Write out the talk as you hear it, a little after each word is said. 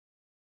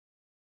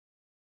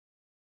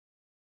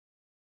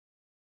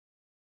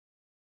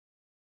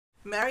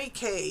Mary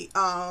Kay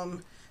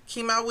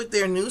came out with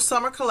their new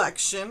summer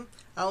collection.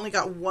 I only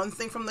got one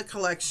thing from the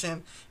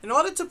collection. In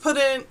order to put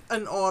in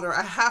an order,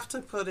 I have to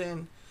put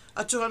in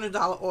a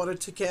 $200 order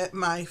to get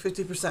my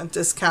 50%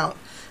 discount.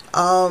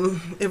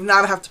 If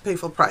not, I have to pay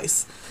full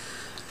price.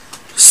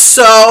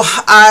 So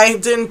I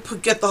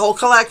didn't get the whole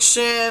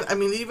collection. I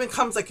mean, it even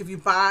comes like if you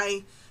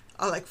buy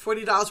like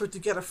 $40 worth to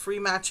get a free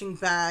matching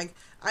bag.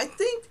 I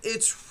think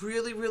it's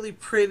really, really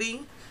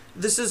pretty.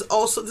 This is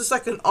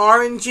like an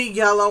orangey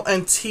yellow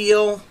and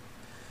teal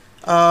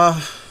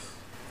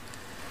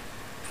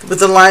with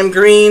the lime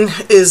green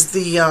is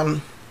the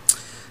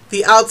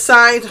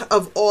outside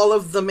of all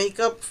of the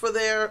makeup for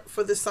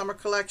this summer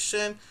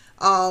collection.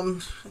 I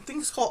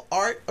think it's called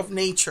Art of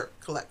Nature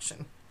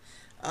collection.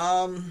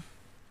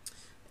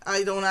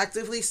 I don't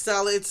actively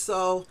sell it,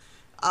 so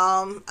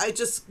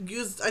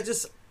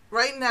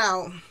right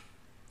now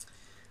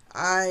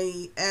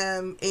I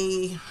am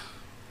a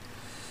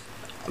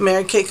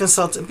Mary Kay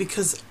consultant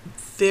because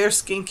their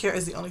skincare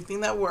is the only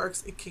thing that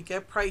works. It could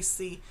get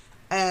pricey,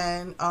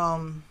 and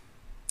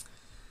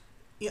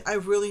yeah, I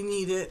really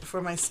need it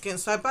for my skin.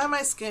 So I buy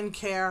my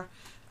skincare.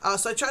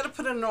 So I try to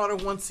put in an order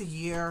once a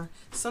year,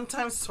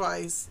 sometimes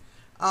twice.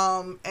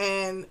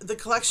 And the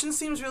collection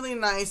seems really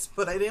nice,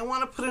 but I didn't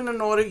want to put in an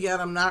order yet.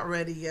 I'm not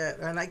ready yet.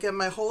 And I get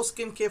my whole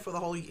skincare for the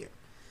whole year.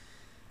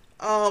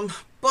 But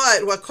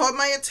what caught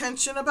my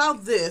attention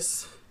about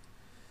this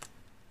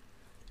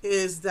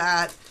is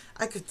that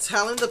I could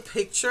tell in the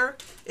picture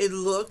it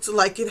looked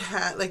like it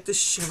had like the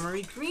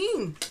shimmery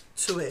green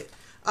to it.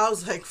 I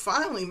was like,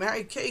 finally,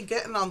 Mary Kay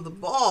getting on the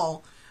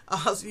ball.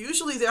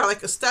 Usually they're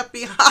like a step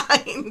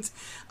behind.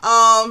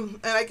 And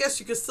I guess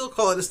you could still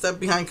call it a step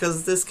behind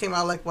because this came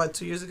out like, what,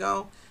 2 years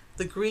ago?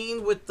 The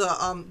green with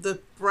the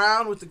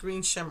brown with the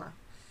green shimmer.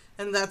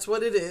 And that's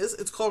what it is.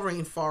 It's called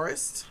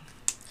Rainforest.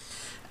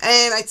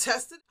 And I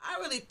tested. I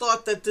really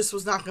thought that this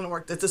was not going to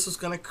work, that this was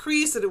going to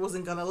crease, that it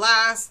wasn't going to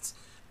last,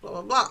 blah,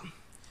 blah, blah.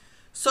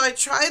 So I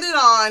tried it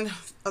on,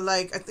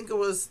 like, I think it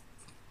was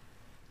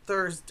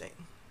Thursday.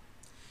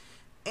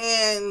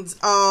 And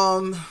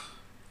I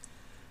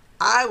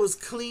was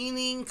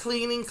cleaning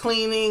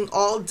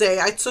all day.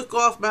 My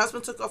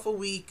husband took off a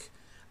week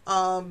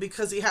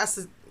because he has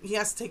to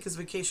take his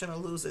vacation or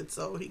lose it.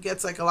 So he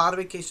gets like a lot of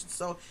vacation.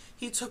 So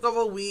he took off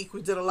a week.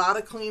 We did a lot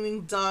of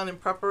cleaning done in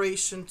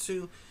preparation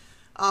to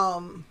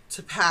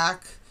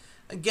pack.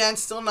 Again,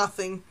 still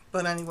nothing,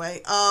 but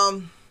anyway,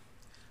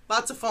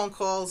 lots of phone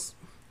calls,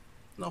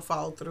 no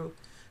follow through.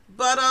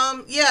 But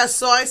yeah,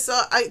 so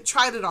I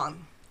tried it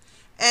on,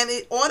 and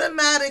it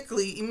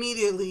automatically,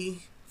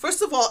 immediately,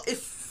 first of all, it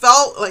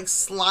felt like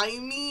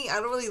slimy. I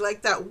don't really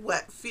like that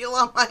wet feel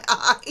on my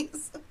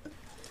eyes.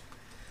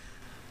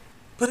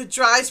 But it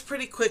dries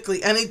pretty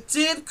quickly, and it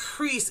did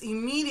crease,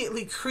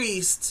 immediately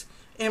creased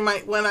in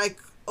my, when I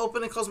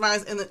open and close my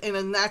eyes in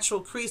a natural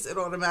crease, it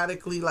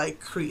automatically like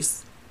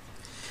creased.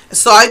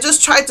 So I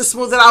just tried to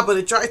smooth it out, but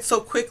it dried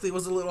so quickly it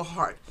was a little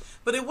hard.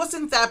 But it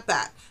wasn't that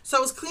bad. So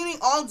I was cleaning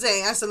all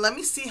day. I said, let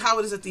me see how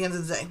it is at the end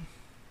of the day.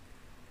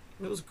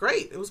 It was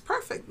great. It was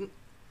perfect. It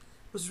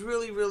was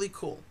really, really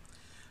cool.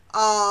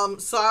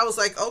 So I was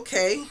like,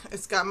 okay,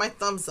 it's got my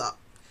thumbs up.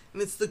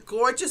 And it's the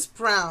gorgeous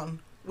brown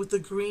with the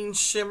green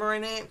shimmer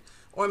in it,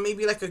 or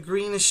maybe like a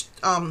greenish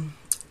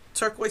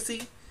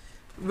turquoisey.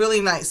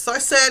 Really nice. So I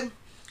said,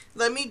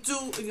 let me do,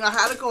 I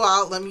had to go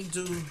out,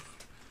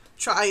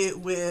 try it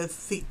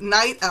with the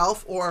Night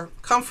Elf or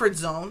Comfort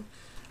Zone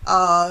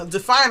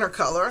definer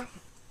color,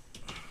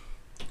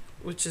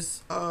 which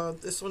is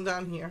this one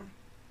down here.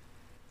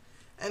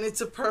 And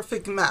it's a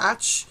perfect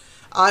match.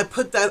 I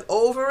put that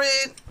over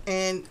it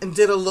and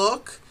did a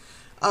look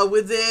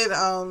with it.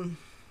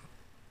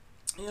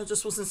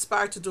 Just was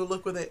inspired to do a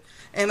look with it.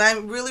 And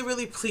I'm really,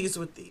 really pleased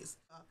with these.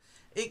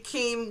 It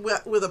came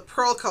with a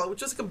pearl color,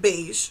 which is like a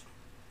beige,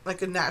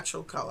 like a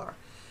natural color.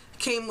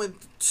 Came with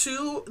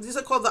two, these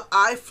are called the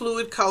eye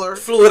fluid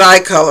eye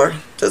color.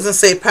 Doesn't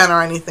say pen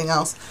or anything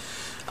else.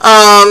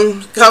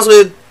 Comes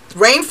with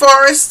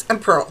Rainforest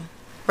and Pearl.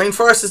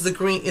 Rainforest is the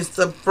green, it's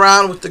the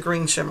brown with the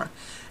green shimmer.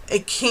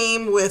 It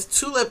came with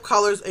two lip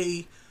colors,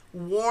 a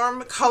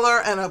warm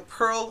color and a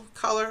pearl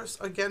color,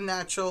 again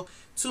natural.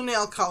 Two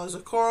nail colors, a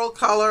coral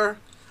color,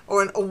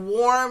 or a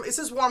warm, it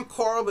says warm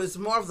coral, but it's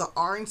more of the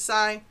orange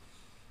side.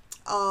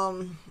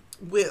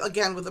 With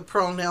a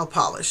pearl nail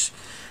polish.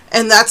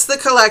 And that's the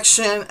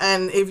collection.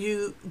 And if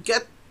you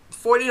get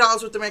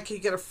 $40 with the Mary Kay, you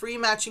get a free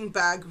matching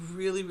bag.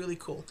 Really, really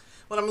cool.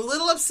 What I'm a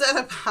little upset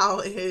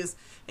about is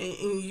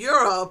in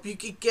Europe, you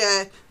could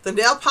get the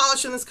nail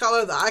polish in this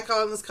color, the eye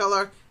color in this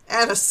color,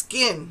 and a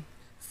skin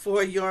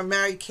for your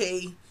Mary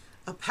Kay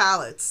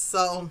palettes.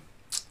 So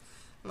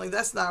I'm like,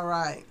 that's not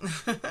right.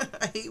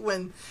 I hate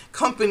when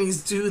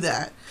companies do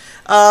that.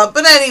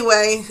 But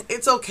anyway,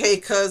 it's okay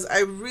because I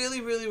really,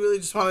 really, really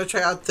just want to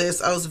try out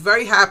this. I was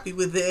very happy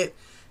with it.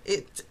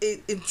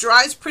 It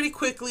dries pretty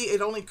quickly.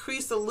 It only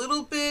creased a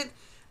little bit,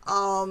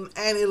 and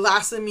it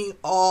lasted me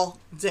all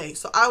day.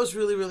 So I was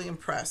really, really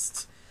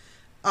impressed.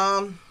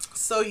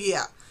 So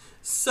yeah.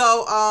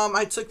 So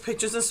I took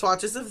pictures and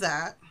swatches of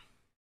that.